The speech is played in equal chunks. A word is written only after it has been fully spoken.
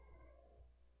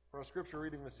For our scripture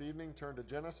reading this evening, turn to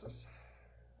Genesis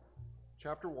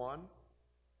chapter 1.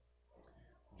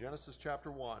 Genesis chapter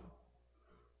 1.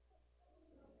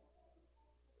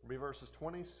 It'll be verses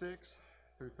 26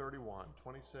 through 31.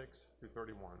 26 through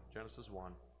 31. Genesis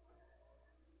 1.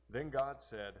 Then God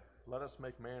said, "Let us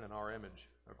make man in our image,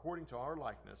 according to our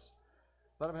likeness.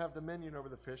 Let him have dominion over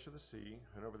the fish of the sea,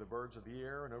 and over the birds of the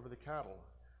air, and over the cattle,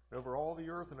 and over all the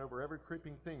earth, and over every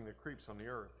creeping thing that creeps on the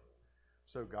earth."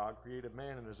 So God created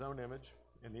man in his own image.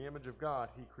 In the image of God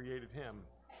he created him.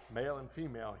 Male and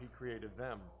female he created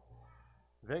them.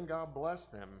 Then God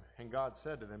blessed them, and God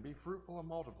said to them, "Be fruitful and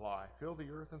multiply, fill the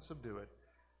earth and subdue it.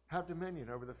 Have dominion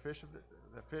over the fish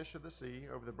of the sea,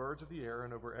 over the birds of the air,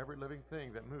 and over every living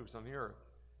thing that moves on the earth."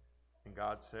 And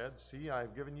God said, "See, I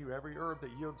have given you every herb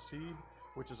that yields seed,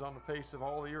 which is on the face of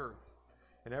all the earth,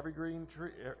 and every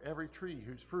tree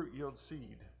whose fruit yields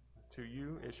seed. To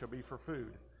you it shall be for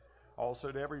food.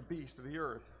 Also to every beast of the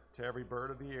earth, to every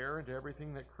bird of the air, and to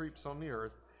everything that creeps on the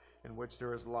earth, in which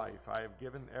there is life, I have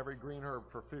given every green herb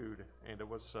for food." And it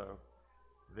was so.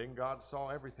 Then God saw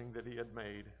everything that he had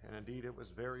made, and indeed it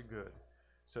was very good.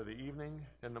 So the evening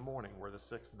and the morning were the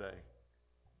sixth day.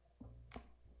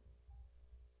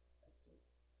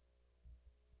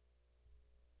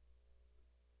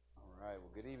 All right,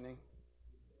 well, good evening.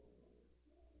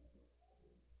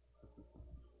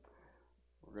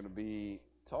 We're going to be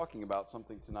talking about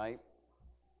something tonight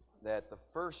that the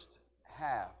first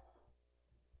half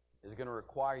is going to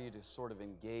require you to sort of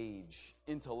engage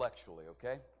intellectually,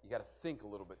 okay? You got to think a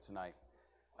little bit tonight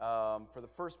for the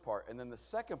first part. And then the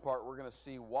second part, we're going to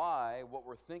see why what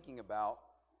we're thinking about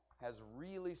has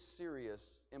really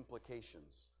serious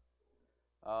implications.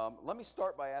 Let me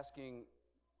start by asking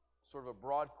sort of a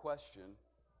broad question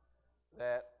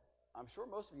that I'm sure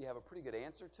most of you have a pretty good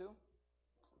answer to,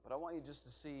 but I want you just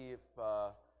to see if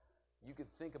you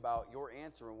could think about your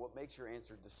answer and what makes your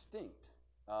answer distinct,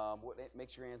 what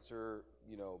makes your answer,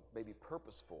 maybe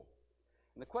purposeful.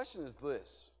 And the question is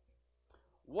this: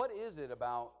 what is it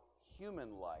about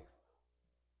human life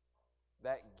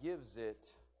that gives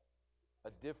it a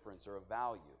difference or a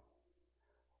value,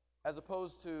 as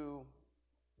opposed to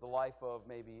the life of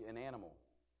maybe an animal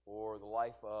or the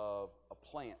life of a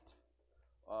plant,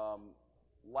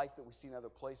 life that we see in other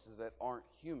places that aren't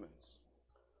humans?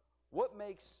 What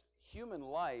makes human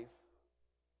life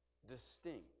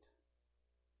distinct,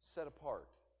 set apart?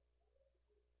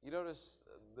 You notice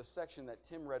the section that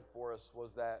Tim read for us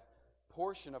was that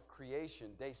portion of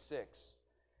creation, day 6.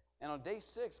 And on day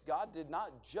 6, God did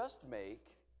not just make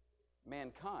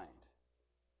mankind.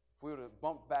 If we would have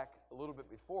bumped back a little bit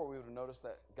before, we would have noticed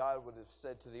that God would have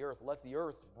said to the earth, "Let the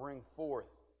earth bring forth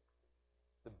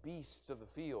the beasts of the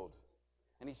field."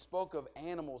 And he spoke of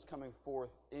animals coming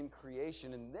forth in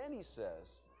creation. And then he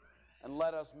says, "And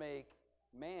let us make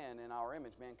man in our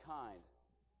image," mankind.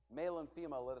 Male and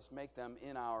female, let us make them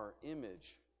in our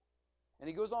image. And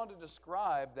he goes on to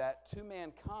describe that to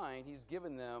mankind, he's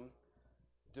given them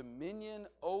dominion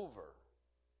over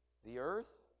the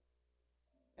earth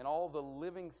and all the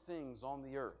living things on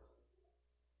the earth.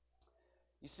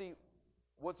 You see,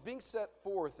 what's being set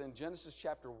forth in Genesis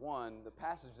chapter 1, the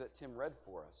passage that Tim read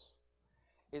for us,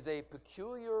 is a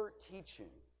peculiar teaching,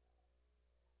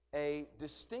 a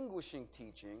distinguishing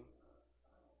teaching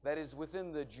that is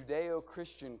within the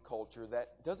Judeo-Christian culture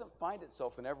that doesn't find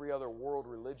itself in every other world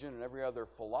religion and every other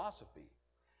philosophy.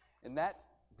 And that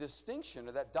distinction,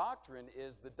 or that doctrine,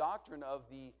 is the doctrine of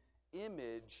the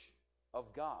image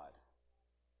of God.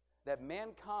 That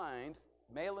mankind,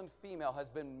 male and female, has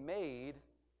been made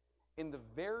in the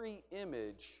very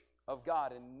image of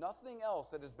God, and nothing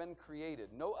else that has been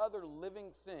created, no other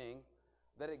living thing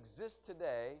that exists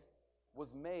today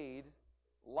was made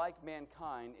like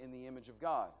mankind in the image of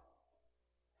God.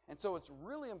 And so it's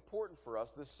really important for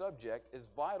us, this subject is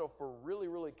vital for really,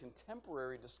 really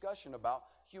contemporary discussion about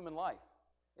human life.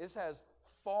 This has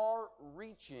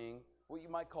far-reaching, what you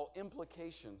might call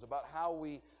implications about how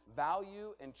we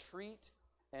value and treat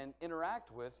and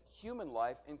interact with human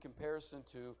life in comparison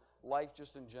to life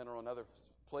just in general in other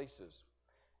places.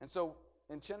 And so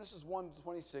in Genesis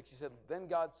 1:26, he said, "Then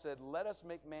God said, let us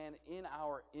make man in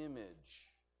our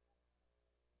image,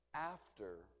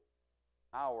 after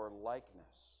our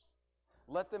likeness.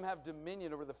 Let them have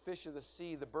dominion over the fish of the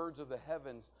sea, the birds of the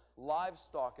heavens,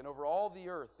 livestock, and over all the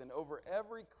earth, and over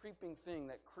every creeping thing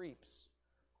that creeps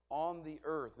on the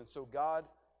earth." And so God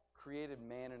created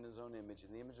man in his own image.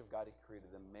 In the image of God, he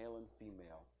created them, male and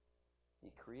female.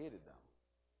 He created them.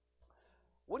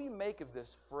 What do you make of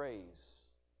this phrase,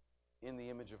 "in the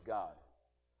image of God"?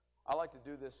 I like to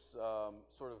do this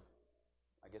sort of,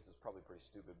 I guess it's probably pretty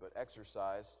stupid, but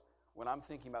exercise when I'm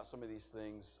thinking about some of these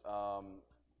things,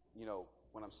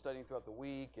 when I'm studying throughout the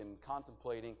week and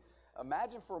contemplating,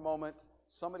 imagine for a moment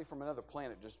somebody from another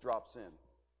planet just drops in.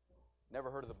 Never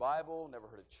heard of the Bible, never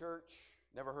heard of church,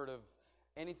 never heard of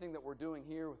anything that we're doing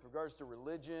here with regards to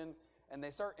religion, and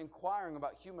they start inquiring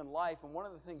about human life, and one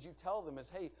of the things you tell them is,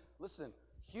 hey, listen,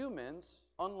 humans,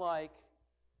 unlike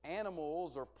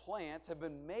animals or plants, have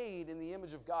been made in the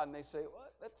image of God. And they say, well,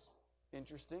 that's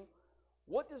interesting.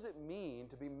 What does it mean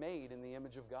to be made in the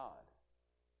image of God?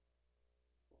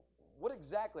 What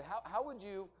exactly, how would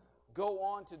you go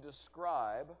on to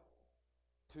describe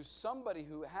to somebody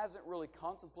who hasn't really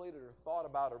contemplated or thought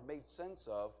about or made sense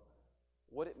of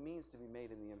what it means to be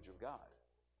made in the image of God?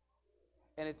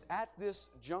 And it's at this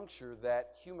juncture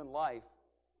that human life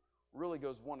really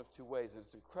goes one of two ways, and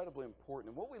it's incredibly important.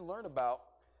 And what we learn about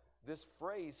this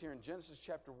phrase here in Genesis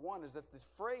chapter 1 is that this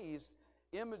phrase,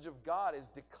 image of God, is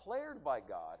declared by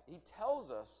God. He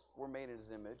tells us we're made in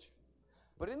His image.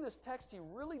 But in this text, He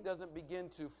really doesn't begin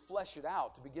to flesh it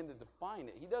out, to begin to define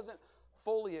it. He doesn't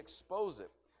fully expose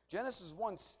it. Genesis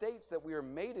 1 states that we are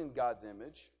made in God's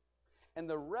image, and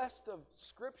the rest of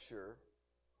Scripture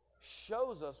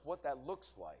shows us what that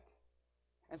looks like.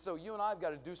 And so you and I have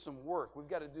got to do some work. We've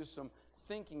got to do some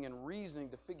thinking and reasoning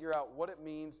to figure out what it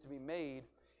means to be made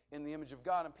in the image of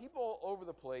God. And people all over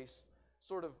the place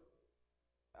sort of,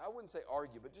 I wouldn't say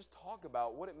argue, but just talk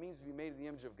about what it means to be made in the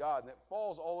image of God. And it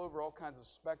falls all over all kinds of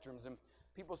spectrums. And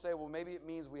people say, well, maybe it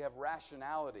means we have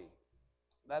rationality.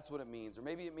 That's what it means. Or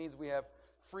maybe it means we have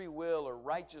free will or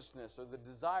righteousness or the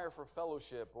desire for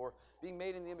fellowship. Or being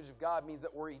made in the image of God means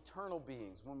that we're eternal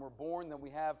beings. When we're born, then we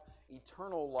have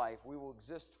eternal life. We will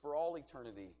exist for all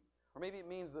eternity. Or maybe it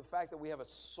means the fact that we have a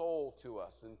soul to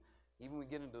us. And even we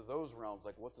get into those realms,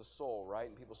 like what's a soul, right?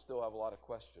 And people still have a lot of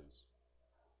questions.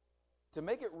 To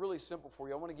make it really simple for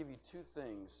you, I want to give you two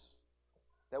things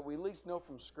that we at least know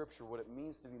from Scripture what it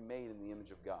means to be made in the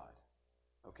image of God.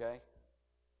 Okay?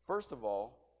 First of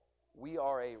all, we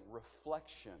are a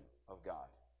reflection of God.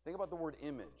 Think about the word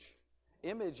image.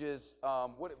 Image is,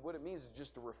 what it means is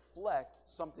just to reflect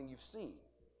something you've seen,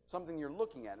 something you're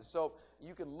looking at. And so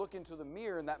you could look into the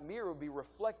mirror, and that mirror would be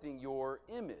reflecting your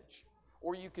image.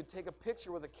 Or you could take a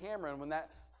picture with a camera, and when that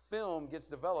film gets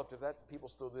developed, if that people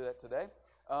still do that today,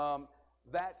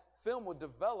 that film would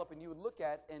develop, and you would look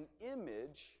at an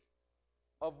image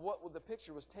of what the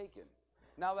picture was taken.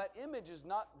 Now, that image is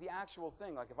not the actual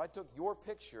thing. Like if I took your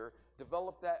picture,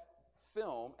 developed that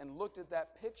film, and looked at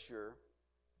that picture,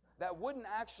 that wouldn't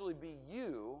actually be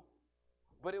you,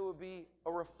 but it would be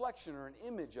a reflection or an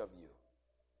image of you.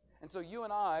 And so you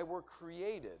and I were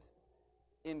created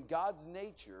in God's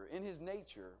nature, in His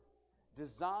nature,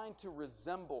 designed to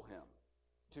resemble Him,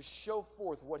 to show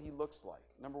forth what He looks like.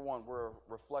 Number one, we're a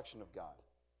reflection of God.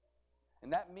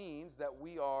 And that means that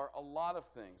we are a lot of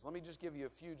things. Let me just give you a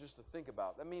few just to think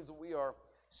about. That means that we are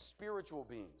spiritual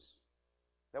beings,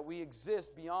 that we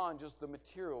exist beyond just the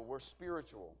material. We're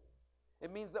spiritual.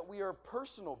 It means that we are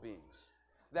personal beings,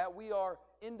 that we are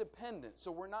independent.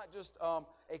 So we're not just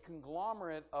a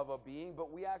conglomerate of a being,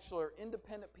 but we actually are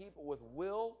independent people with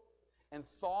will and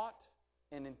thought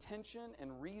and intention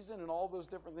and reason and all those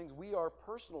different things. We are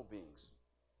personal beings.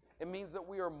 It means that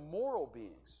we are moral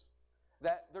beings,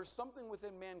 that there's something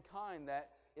within mankind that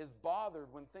is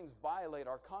bothered when things violate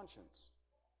our conscience.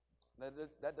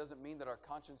 That doesn't mean that our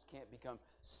conscience can't become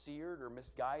seared or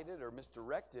misguided or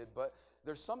misdirected, but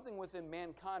there's something within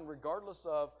mankind, regardless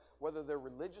of whether they're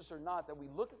religious or not, that we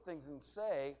look at things and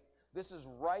say, this is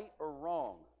right or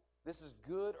wrong. This is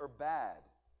good or bad.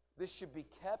 This should be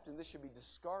kept and this should be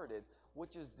discarded,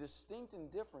 which is distinct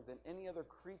and different than any other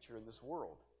creature in this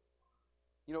world.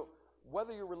 You know,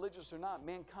 whether you're religious or not,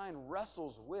 mankind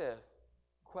wrestles with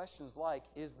questions like,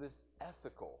 is this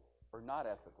ethical or not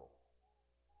ethical?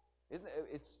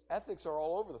 Ethics are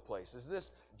all over the place. Is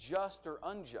this just or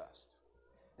unjust?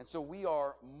 And so we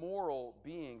are moral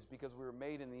beings because we were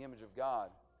made in the image of God.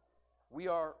 We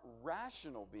are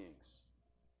rational beings,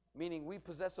 meaning we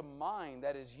possess a mind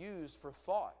that is used for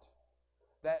thought,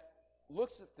 that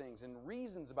looks at things and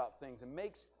reasons about things and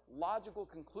makes logical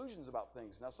conclusions about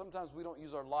things. Now, sometimes we don't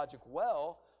use our logic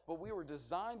well, but we were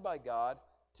designed by God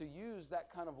to use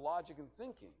that kind of logic and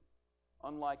thinking,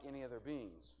 unlike any other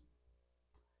beings.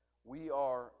 We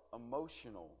are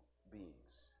emotional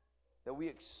beings, that we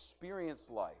experience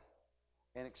life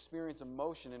and experience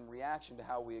emotion in reaction to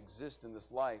how we exist in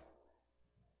this life.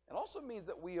 It also means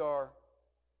that we are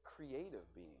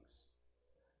creative beings,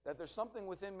 that there's something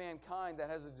within mankind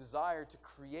that has a desire to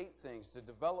create things, to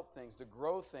develop things, to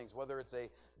grow things, whether it's a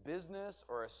business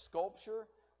or a sculpture.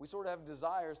 We sort of have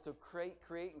desires to create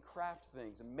and craft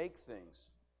things and make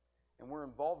things. And we're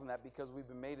involved in that because we've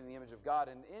been made in the image of God.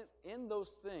 And in those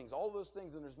things, all those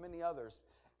things, and there's many others,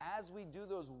 as we do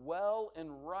those well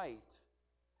and right,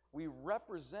 we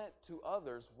represent to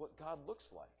others what God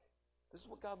looks like. This is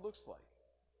what God looks like.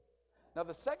 Now,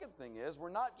 the second thing is, we're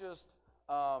not just,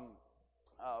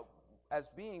 as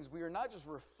beings, we are not just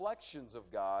reflections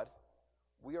of God,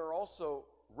 we are also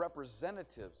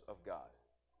representatives of God.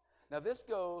 Now, this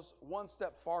goes one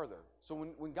step farther. So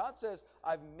when God says,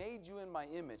 I've made you in my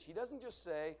image, he doesn't just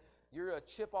say, you're a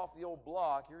chip off the old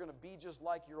block, you're going to be just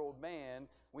like your old man.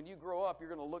 When you grow up, you're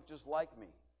going to look just like me.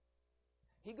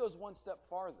 He goes one step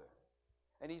farther,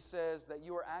 and he says that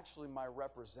you are actually my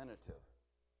representative.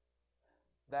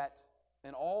 That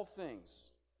in all things,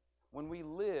 when we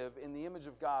live in the image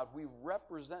of God, we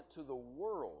represent to the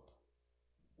world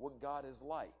what God is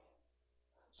like.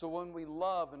 So when we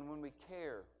love and when we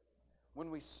care,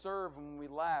 when we serve and when we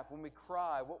laugh, when we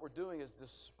cry, what we're doing is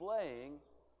displaying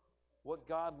what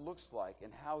God looks like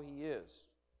and how he is.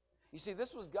 You see,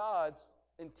 this was God's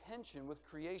intention with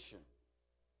creation.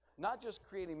 Not just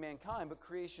creating mankind, but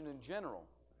creation in general.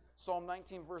 Psalm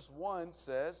 19 verse 1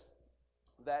 says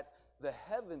that the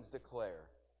heavens declare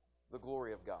the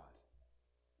glory of God.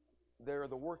 They're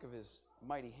the work of his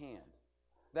mighty hand.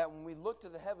 That when we look to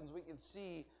the heavens, we can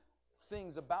see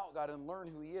things about God and learn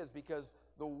who he is, because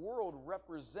the world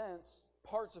represents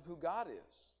parts of who God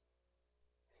is.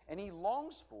 And he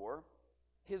longs for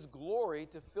his glory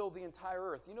to fill the entire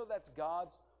earth. You know, that's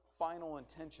God's final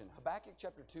intention. Habakkuk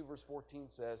chapter 2 verse 14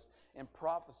 says in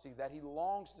prophecy that he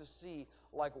longs to see,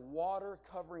 like water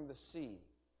covering the sea,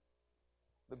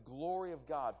 the glory of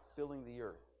God filling the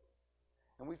earth.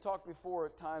 And we've talked before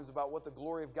at times about what the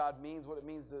glory of God means, what it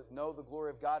means to know the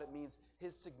glory of God. It means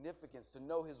his significance, to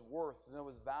know his worth, to know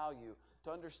his value,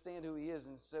 to understand who he is.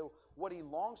 And so what he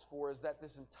longs for is that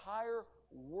this entire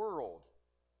world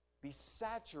be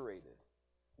saturated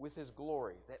with his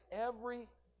glory, that every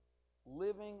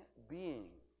living being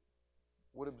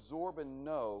would absorb and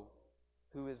know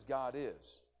who God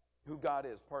is.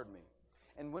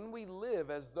 And when we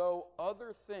live as though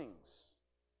other things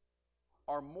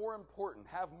are more important,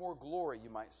 have more glory, you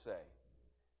might say,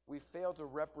 we fail to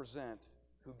represent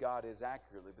who God is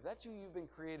accurately. But that's who you've been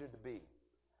created to be.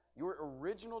 Your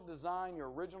original design,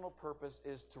 your original purpose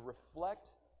is to reflect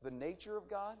the nature of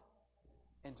God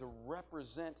and to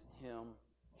represent him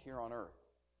here on earth.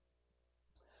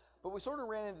 But we sort of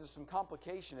ran into some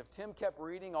complication. If Tim kept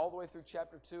reading all the way through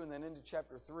chapter 2 and then into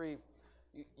chapter 3,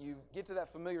 you get to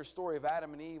that familiar story of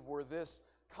Adam and Eve, where this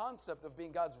concept of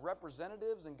being God's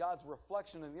representatives and God's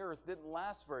reflection in the earth didn't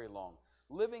last very long.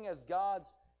 Living as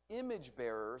God's image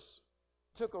bearers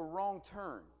took a wrong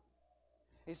turn.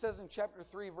 He says in chapter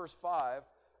 3, verse 5,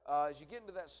 as you get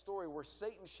into that story where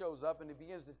Satan shows up and he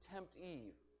begins to tempt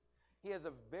Eve, he has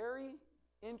a very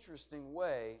interesting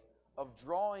way of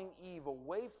drawing Eve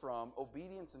away from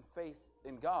obedience and faith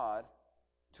in God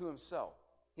to himself.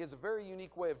 He has a very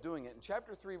unique way of doing it. In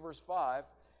chapter 3, verse 5,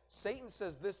 Satan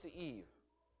says this to Eve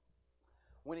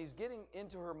when he's getting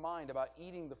into her mind about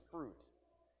eating the fruit.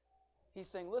 He's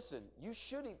saying, listen, you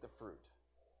should eat the fruit,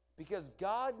 because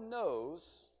God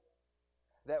knows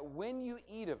that when you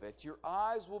eat of it, your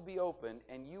eyes will be open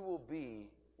and you will be,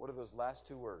 what are those last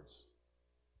two words?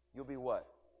 You'll be what?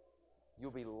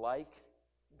 You'll be like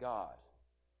God.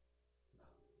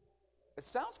 It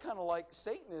sounds kind of like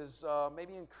Satan is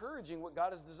maybe encouraging what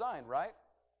God has designed, right?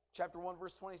 Chapter 1,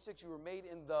 verse 26, you were made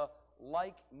in the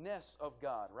likeness of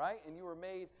God, right? And you were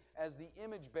made as the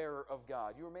image bearer of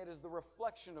God. You were made as the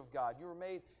reflection of God. You were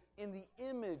made in the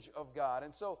image of God.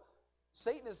 And so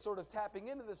Satan is sort of tapping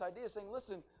into this idea, saying,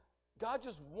 listen, God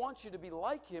just wants you to be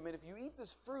like him, and if you eat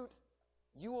this fruit,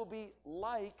 you will be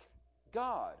like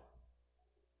God.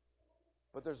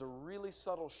 But there's a really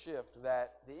subtle shift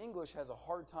that the English has a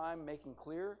hard time making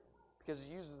clear, because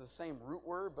it uses the same root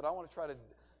word, but I want to try to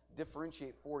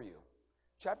differentiate for you.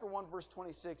 Chapter 1, verse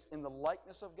 26, in the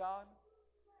likeness of God,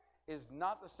 is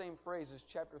not the same phrase as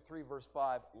chapter 3, verse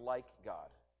 5, like God.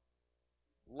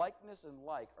 Likeness and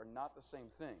like are not the same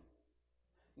thing.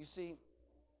 You see,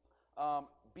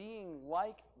 being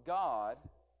like God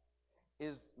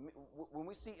is, when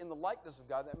we see in the likeness of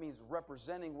God, that means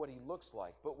representing what he looks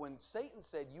like. But when Satan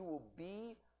said, you will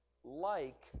be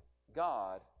like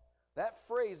God, that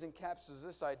phrase encapsulates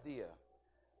this idea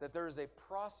that there is a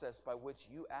process by which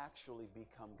you actually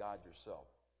become God yourself.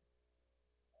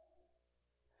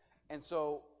 And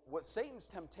so what Satan's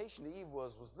temptation to Eve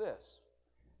was this: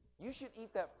 you should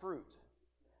eat that fruit,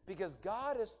 because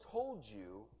God has told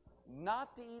you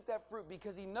not to eat that fruit,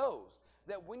 because he knows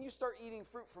that when you start eating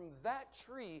fruit from that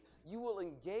tree, you will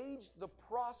engage the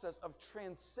process of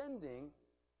transcending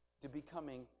to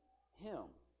becoming Him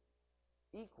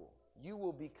equal. You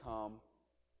will become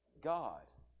God.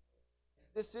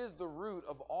 This is the root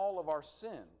of all of our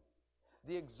sin.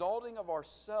 The exalting of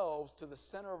ourselves to the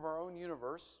center of our own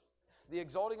universe, the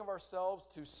exalting of ourselves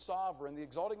to sovereign, the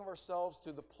exalting of ourselves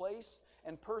to the place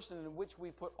and person in which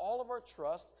we put all of our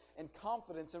trust and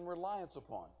confidence and reliance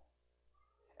upon.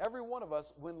 Every one of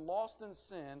us, when lost in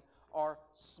sin, are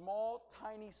small,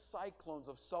 tiny cyclones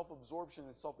of self-absorption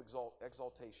and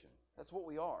self-exaltation. That's what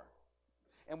we are.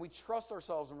 And we trust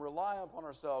ourselves and rely upon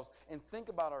ourselves and think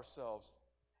about ourselves.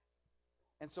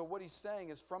 And so what he's saying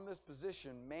is, from this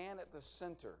position, man at the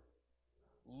center,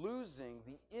 losing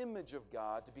the image of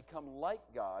God to become like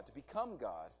God, to become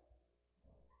God,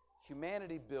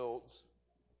 humanity builds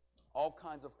all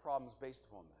kinds of problems based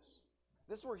upon this.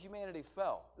 This is where humanity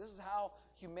fell. This is how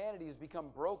humanity has become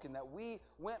broken, that we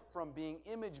went from being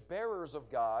image bearers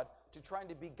of God to trying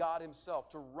to be God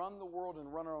himself, to run the world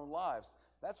and run our own lives.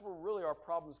 That's where really our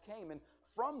problems came. And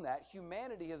from that,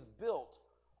 humanity has built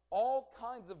all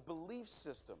kinds of belief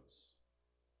systems.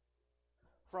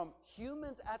 From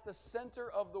humans at the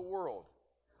center of the world,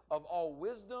 of all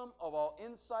wisdom, of all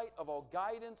insight, of all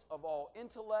guidance, of all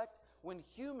intellect, when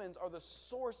humans are the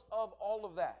source of all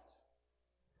of that,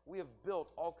 we have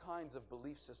built all kinds of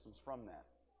belief systems from that.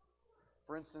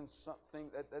 For instance,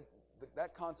 something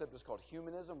that concept is called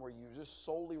humanism, where you just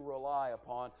solely rely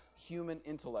upon human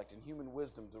intellect and human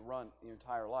wisdom to run your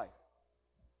entire life.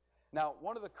 Now,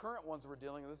 one of the current ones we're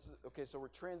dealing with, so we're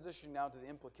transitioning now to the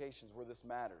implications where this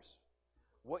matters.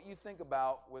 What you think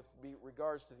about with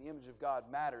regards to the image of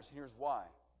God matters, and here's why.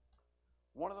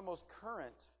 One of the most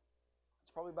current,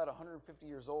 it's probably about 150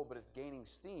 years old, but it's gaining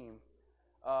steam,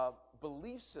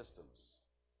 belief systems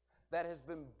that has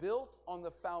been built on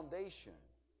the foundation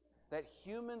that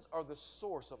humans are the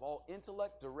source of all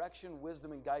intellect, direction,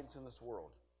 wisdom, and guidance in this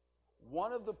world.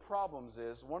 One of the problems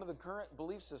is, one of the current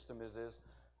belief system is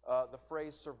the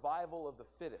phrase survival of the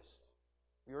fittest.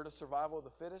 You heard of survival of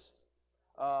the fittest?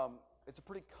 It's a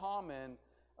pretty common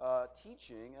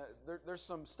teaching. There's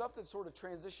some stuff that's sort of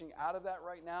transitioning out of that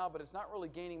right now, but it's not really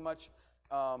gaining much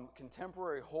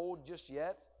contemporary hold just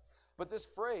yet. But this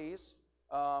phrase,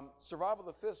 survival of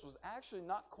the fittest, was actually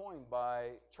not coined by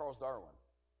Charles Darwin.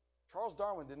 Charles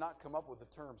Darwin did not come up with the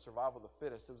term survival of the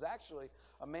fittest. It was actually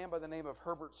a man by the name of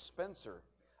Herbert Spencer.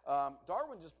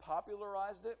 Darwin just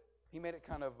popularized it. He made it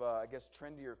kind of,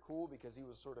 trendy or cool because he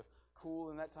was sort of cool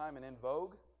in that time and in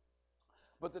vogue.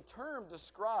 But the term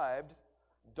described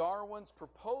Darwin's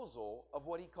proposal of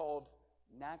what he called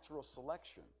natural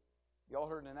selection. Y'all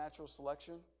heard of natural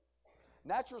selection?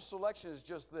 Natural selection is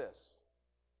just this.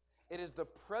 It is the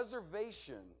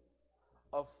preservation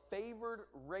of favored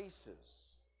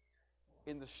races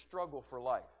in the struggle for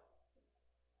life.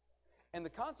 And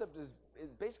the concept is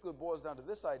basically boils down to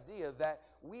this idea that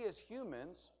we as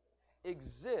humans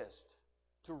exist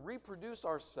to reproduce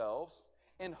ourselves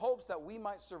in hopes that we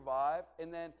might survive,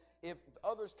 and then if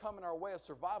others come in our way of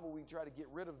survival, we try to get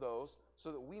rid of those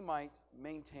so that we might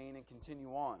maintain and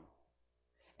continue on.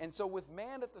 And so with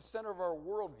man at the center of our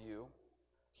worldview,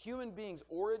 human beings'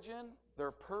 origin,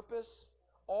 their purpose,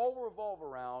 all revolve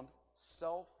around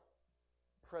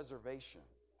self-preservation.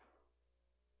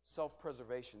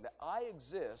 Self-preservation. That I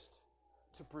exist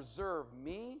to preserve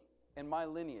me and my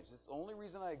lineage. It's the only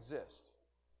reason I exist.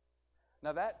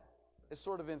 Now that is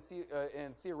sort of in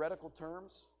theoretical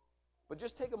terms, but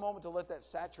just take a moment to let that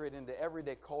saturate into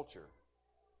everyday culture.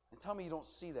 And tell me you don't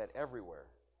see that everywhere.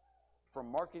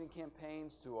 From marketing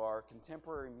campaigns to our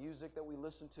contemporary music that we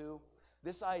listen to,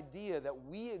 this idea that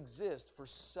we exist for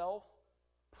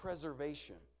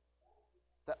self-preservation.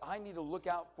 That I need to look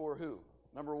out for who?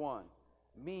 Number one,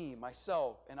 me,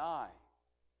 myself, and I.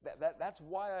 That's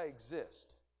why I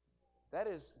exist. That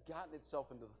has gotten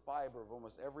itself into the fiber of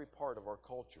almost every part of our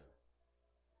culture.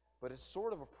 But it's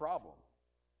sort of a problem.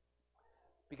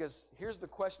 Because here's the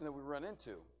question that we run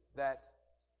into, that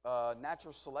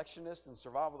natural selectionists and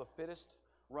survival of the fittest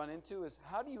run into, is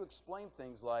how do you explain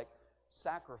things like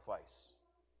sacrifice?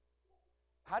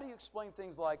 How do you explain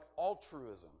things like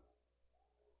altruism?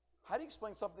 How do you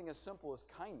explain something as simple as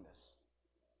kindness?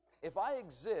 If I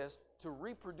exist to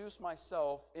reproduce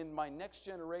myself in my next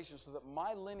generation so that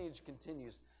my lineage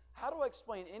continues, how do I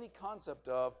explain any concept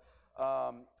of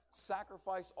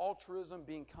sacrifice, altruism,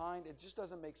 being kind? It just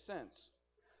doesn't make sense.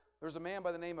 There's a man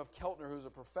by the name of Keltner who's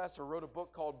a professor, wrote a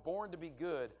book called Born to be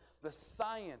Good, The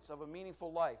Science of a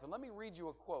Meaningful Life. And let me read you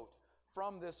a quote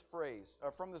from this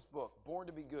book, Born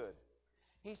to be Good.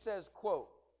 He says, quote,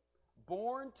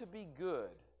 "Born to be good,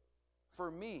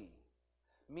 for me,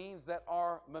 means that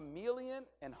our mammalian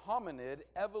and hominid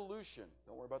evolution,"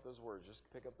 don't worry about those words, just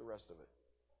pick up the rest of it,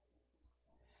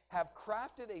 have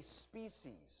crafted a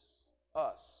species,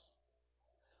 us,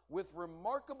 with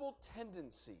remarkable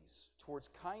tendencies towards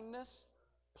kindness,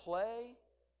 play,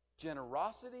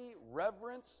 generosity,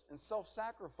 reverence, and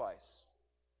self-sacrifice,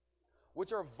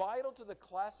 which are vital to the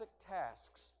classic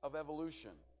tasks of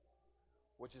evolution,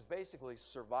 which is basically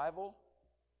survival,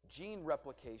 gene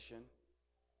replication,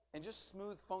 and just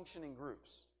smooth functioning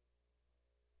groups.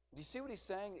 Do you see what he's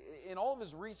saying? In all of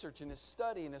his research and his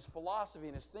study and his philosophy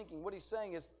and his thinking, what he's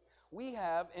saying is we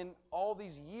have, in all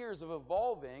these years of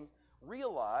evolving,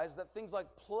 realized that things like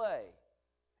play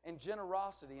and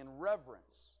generosity and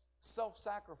reverence,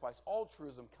 self-sacrifice,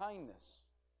 altruism, kindness,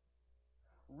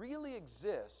 really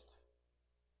exist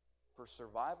for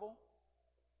survival,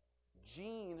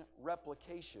 gene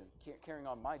replication, carrying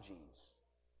on my genes,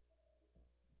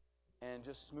 and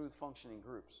just smooth functioning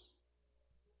groups.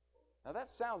 Now that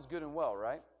sounds good and well,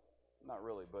 right? Not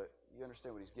really, but you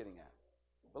understand what he's getting at.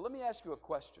 But let me ask you a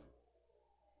question.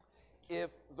 If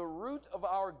the root of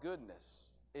our goodness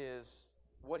is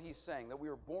what he's saying, that we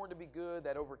were born to be good,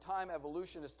 that over time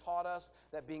evolution has taught us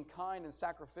that being kind and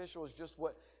sacrificial is just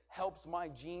what helps my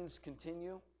genes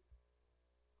continue,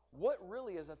 what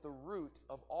really is at the root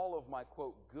of all of my,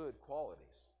 quote, good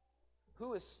qualities?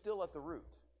 Who is still at the root?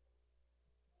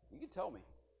 You can tell me.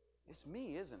 It's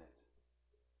me, isn't it?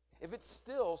 If it's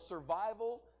still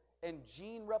survival and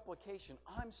gene replication,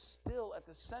 I'm still at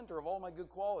the center of all my good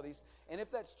qualities. And if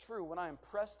that's true, when I am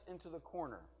pressed into the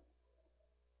corner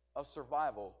of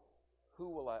survival, who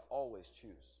will I always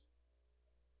choose?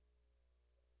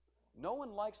 No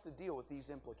one likes to deal with these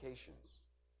implications.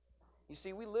 You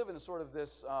see, we live in sort of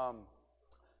this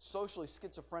socially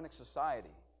schizophrenic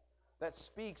society that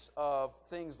speaks of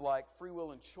things like free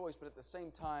will and choice, but at the same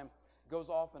time goes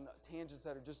off in tangents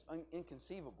that are just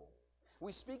inconceivable.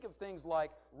 We speak of things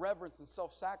like reverence and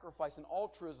self-sacrifice and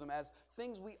altruism as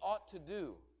things we ought to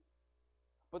do.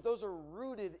 But those are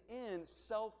rooted in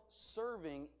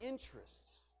self-serving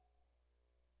interests.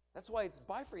 That's why it's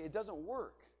bifurcated. It doesn't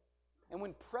work. And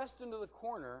when pressed into the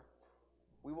corner,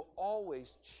 we will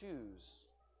always choose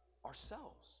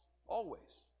ourselves.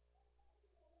 Always.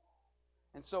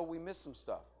 And so we miss some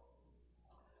stuff.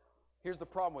 Here's the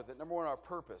problem with it. Number one, our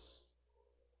purpose.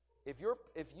 If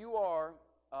you are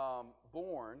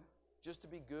born just to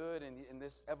be good, and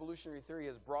this evolutionary theory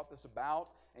has brought this about,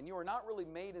 and you are not really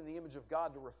made in the image of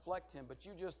God to reflect Him, but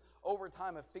you just over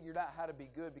time have figured out how to be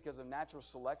good because of natural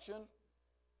selection,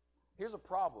 here's a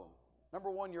problem.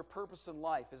 Number one, your purpose in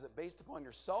life, is it based upon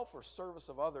yourself or service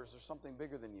of others or something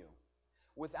bigger than you?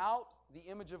 Without the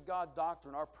image of God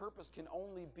doctrine, our purpose can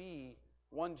only be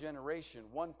one generation,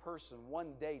 one person,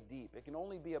 one day deep. It can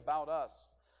only be about us.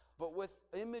 But with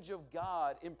image of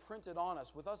God imprinted on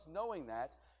us, with us knowing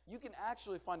that, you can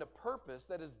actually find a purpose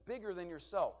that is bigger than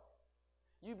yourself.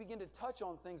 You begin to touch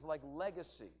on things like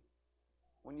legacy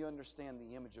when you understand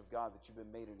the image of God, that you've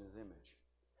been made in His image.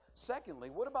 Secondly,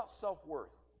 what about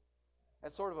self-worth?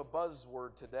 That's sort of a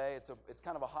buzzword today. It's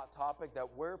kind of a hot topic,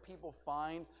 that where people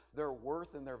find their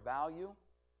worth and their value.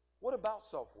 What about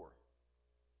self-worth?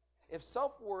 If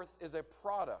self-worth is a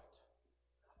product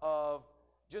of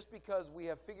just because we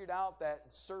have figured out that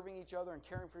serving each other and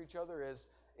caring for each other is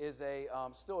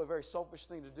still a very selfish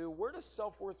thing to do, where does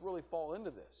self-worth really fall into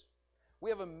this? We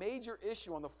have a major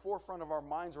issue on the forefront of our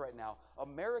minds right now.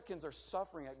 Americans are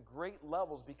suffering at great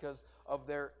levels because of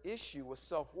their issue with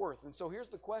self-worth. And so here's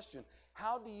the question.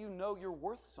 How do you know you're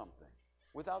worth something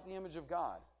without the image of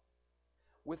God?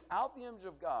 Without the image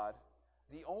of God,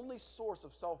 the only source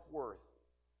of self-worth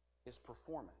is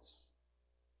performance.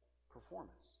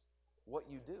 Performance. What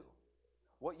you do.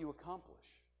 What you accomplish.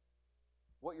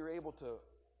 What you're able to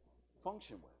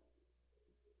function with.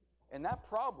 And that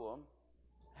problem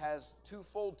has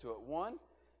twofold to it. One,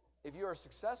 if you are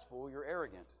successful, you're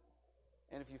arrogant.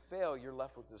 And if you fail, you're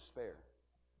left with despair.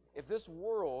 If this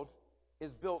world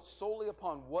is built solely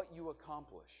upon what you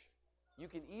accomplish, you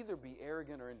can either be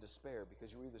arrogant or in despair,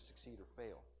 because you either succeed or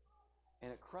fail.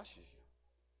 And it crushes you.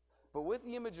 But with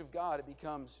the image of God, it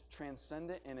becomes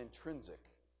transcendent and intrinsic,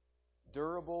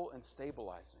 durable and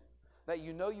stabilizing. That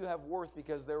you know you have worth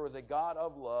because there was a God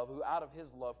of love who out of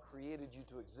His love created you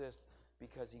to exist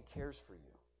because He cares for you.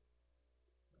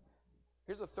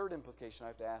 Here's the third implication I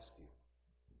have to ask you.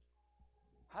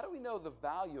 How do we know the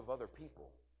value of other people?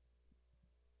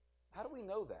 How do we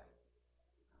know that?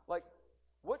 Like,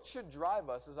 what should drive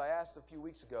us, as I asked a few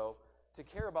weeks ago, to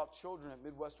care about children at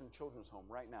Midwestern Children's Home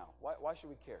right now? Why should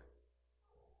we care?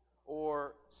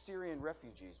 Or Syrian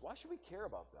refugees. Why should we care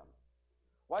about them?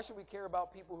 Why should we care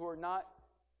about people who are not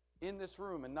in this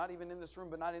room, and not even in this room,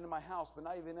 but not in my house, but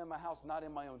not even in my house, not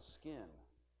in my own skin?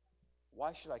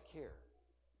 Why should I care?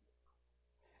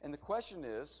 And the question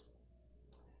is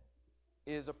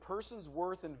a person's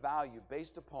worth and value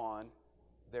based upon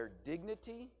their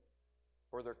dignity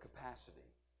or their capacity?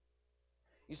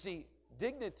 You see,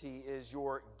 dignity is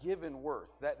your given worth.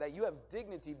 That you have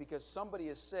dignity because somebody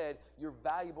has said, you're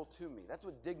valuable to me. That's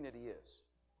what dignity is.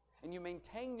 And you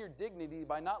maintain your dignity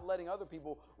by not letting other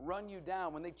people run you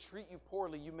down. When they treat you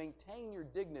poorly, you maintain your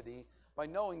dignity by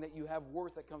knowing that you have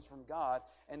worth that comes from God.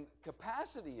 And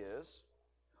capacity is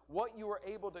what you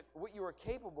are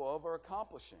capable of or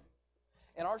accomplishing.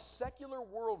 And our secular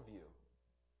worldview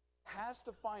has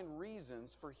to find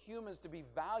reasons for humans to be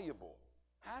valuable.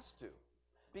 Has to.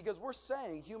 Because we're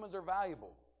saying humans are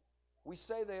valuable. We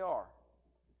say they are.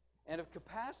 And if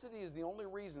capacity is the only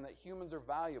reason that humans are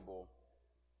valuable,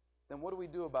 then what do we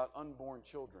do about unborn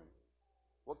children?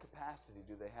 What capacity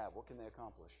do they have? What can they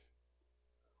accomplish?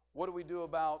 What do we do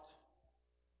about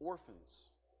orphans?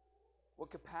 What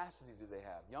capacity do they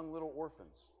have? Young little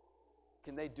orphans.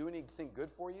 Can they do anything good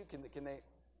for you? Can they?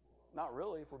 Not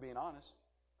really, if we're being honest.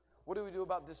 What do we do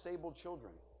about disabled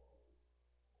children?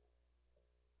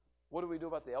 What do we do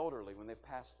about the elderly when they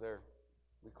pass their,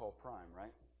 we call prime,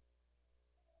 right?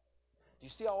 Do you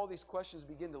see how all these questions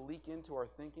begin to leak into our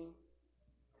thinking?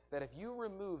 That if you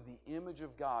remove the image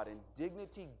of God and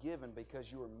dignity given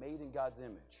because you were made in God's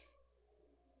image,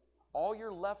 all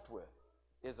you're left with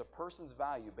is a person's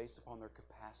value based upon their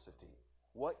capacity.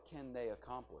 What can they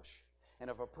accomplish? And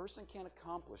if a person can't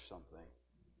accomplish something,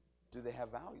 do they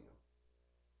have value?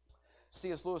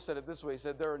 C.S. Lewis said it this way. He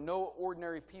said, there are no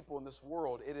ordinary people in this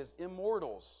world. It is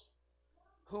immortals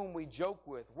whom we joke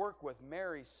with, work with,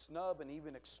 marry, snub, and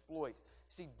even exploit.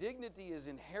 See, dignity is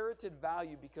inherited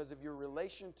value because of your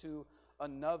relation to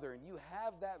another. And you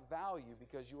have that value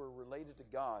because you are related to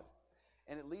God.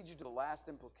 And it leads you to the last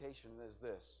implication, and is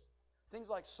this. Things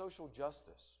like social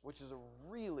justice, which is a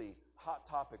really hot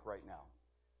topic right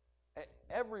now.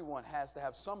 Everyone has to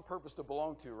have some purpose to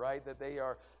belong to, right? That they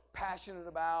are passionate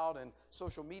about, and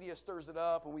social media stirs it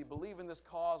up, and we believe in this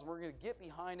cause, and we're going to get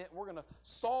behind it, and we're going to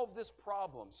solve this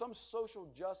problem, some social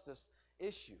justice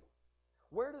issue.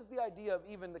 Where does the idea of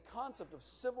even the concept of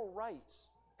civil rights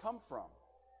come from?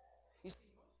 You see,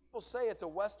 people say it's a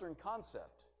Western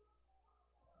concept,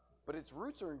 but its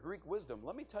roots are in Greek wisdom.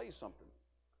 Let me tell you something.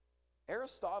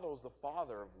 Aristotle is the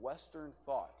father of Western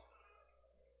thought.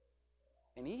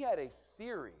 And he had a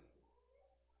theory.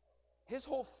 His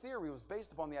whole theory was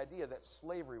based upon the idea that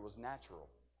slavery was natural.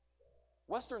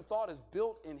 Western thought is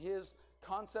built in his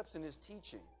concepts and his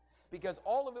teaching because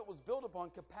all of it was built upon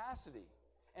capacity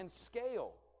and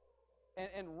scale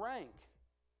and rank.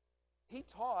 He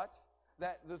taught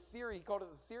that the theory, he called it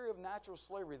the theory of natural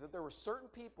slavery, that there were certain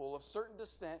people of certain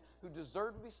descent who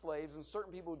deserved to be slaves and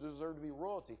certain people who deserved to be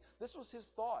royalty. This was his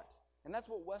thought, and that's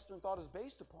what Western thought is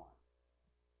based upon.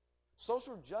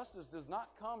 Social justice does not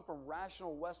come from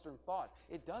rational Western thought.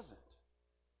 It doesn't.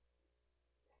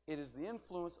 It is the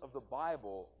influence of the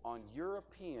Bible on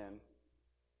European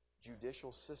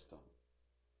judicial system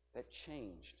that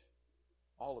changed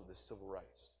all of this civil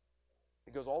rights.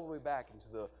 It goes all the way back into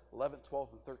the 11th,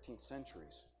 12th, and 13th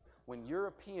centuries when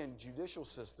European judicial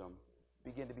system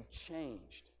began to be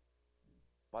changed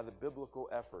by the biblical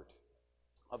effort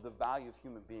of the value of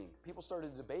human being. People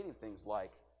started debating things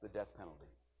like the death penalty.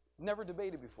 Never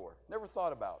debated before, never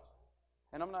thought about.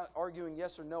 And I'm not arguing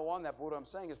yes or no on that, but what I'm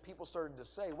saying is people started to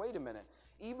say, wait a minute,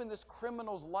 even this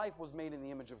criminal's life was made in the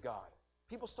image of God.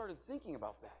 People started thinking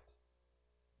about that.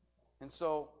 And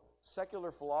so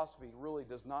secular philosophy really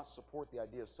does not support the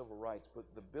idea of civil rights, but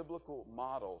the biblical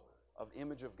model of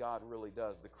image of God really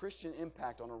does. The Christian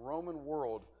impact on a Roman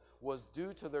world was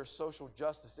due to their social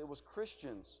justice. It was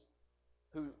Christians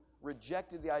who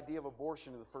rejected the idea of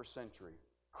abortion in the first century.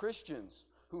 Christians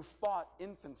who fought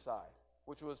infanticide,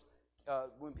 which was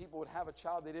when people would have a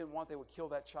child they didn't want, they would kill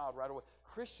that child right away.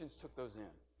 Christians took those in.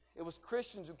 It was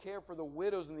Christians who cared for the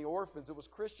widows and the orphans. It was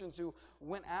Christians who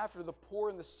went after the poor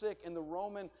and the sick in the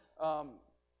Roman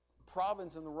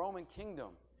province and the Roman kingdom.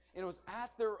 And it was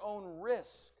at their own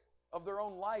risk of their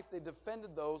own life they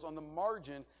defended those on the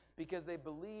margin because they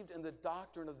believed in the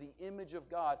doctrine of the image of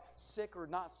God, sick or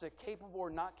not sick, capable or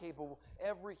not capable.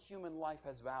 Every human life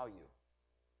has value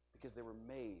because they were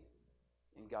made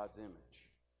in God's image.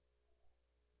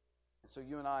 And so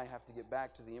you and I have to get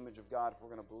back to the image of God if we're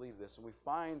going to believe this. And we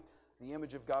find the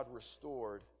image of God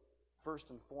restored first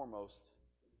and foremost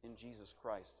in Jesus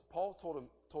Christ. Paul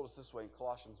told us this way in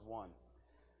Colossians 1,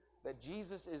 that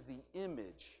Jesus is the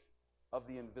image of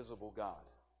the invisible God.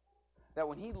 That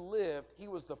when he lived, he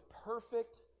was the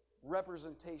perfect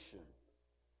representation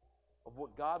of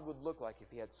what God would look like if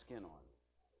he had skin on,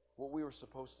 what we were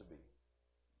supposed to be.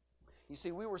 You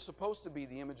see, we were supposed to be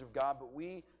the image of God, but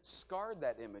we scarred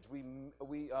that image.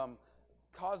 We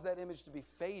caused that image to be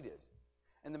faded.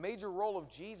 And the major role of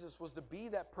Jesus was to be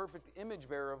that perfect image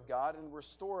bearer of God and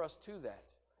restore us to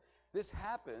that. This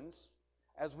happens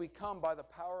as we come by the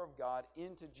power of God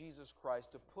into Jesus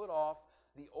Christ to put off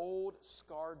the old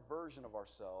scarred version of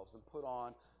ourselves and put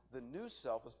on the new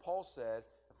self, as Paul said,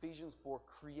 Ephesians 4,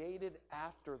 created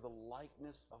after the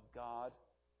likeness of God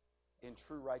in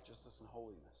true righteousness and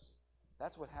holiness.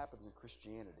 That's what happens in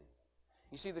Christianity.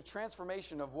 You see, the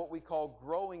transformation of what we call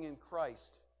growing in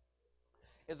Christ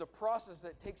is a process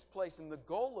that takes place, and the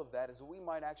goal of that is that we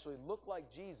might actually look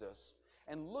like Jesus,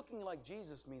 and looking like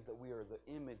Jesus means that we are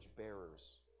the image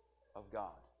bearers of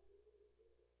God.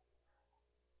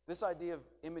 This idea of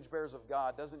image bearers of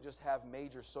God doesn't just have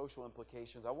major social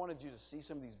implications. I wanted you to see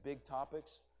some of these big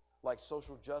topics like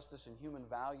social justice and human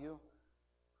value,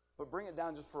 but bring it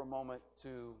down just for a moment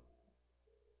to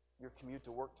your commute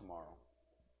to work tomorrow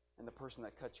and the person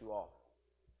that cut you off.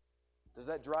 Does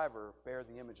that driver bear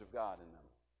the image of God in them?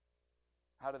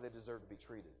 How do they deserve to be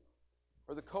treated?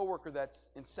 Or the coworker that's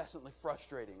incessantly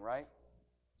frustrating, right?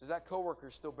 Does that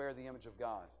coworker still bear the image of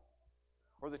God?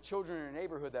 Or the children in your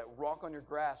neighborhood that walk on your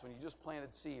grass when you just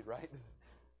planted seed, right?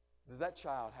 Does that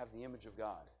child have the image of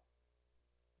God?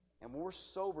 And we're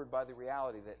sobered by the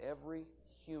reality that every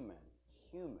human,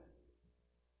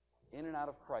 in and out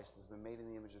of Christ has been made in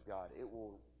the image of God. It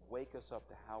will wake us up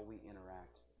to how we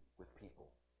interact with people.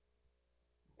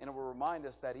 And it will remind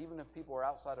us that even if people are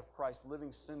outside of Christ,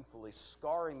 living sinfully,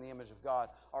 scarring the image of God,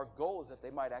 our goal is that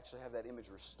they might actually have that image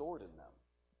restored in them.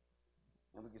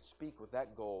 And we could speak with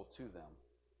that goal to them,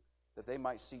 that they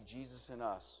might see Jesus in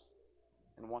us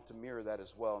and want to mirror that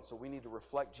as well. And so we need to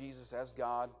reflect Jesus as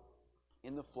God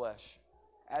in the flesh,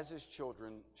 as His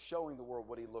children, showing the world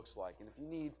what He looks like. And if you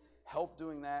need help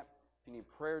doing that, if you need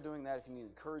prayer doing that, if you need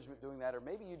encouragement doing that, or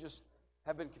maybe you just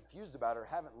have been confused about it or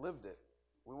haven't lived it,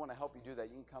 we want to help you do that.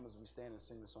 You can come as we stand and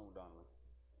sing the song, Donovan.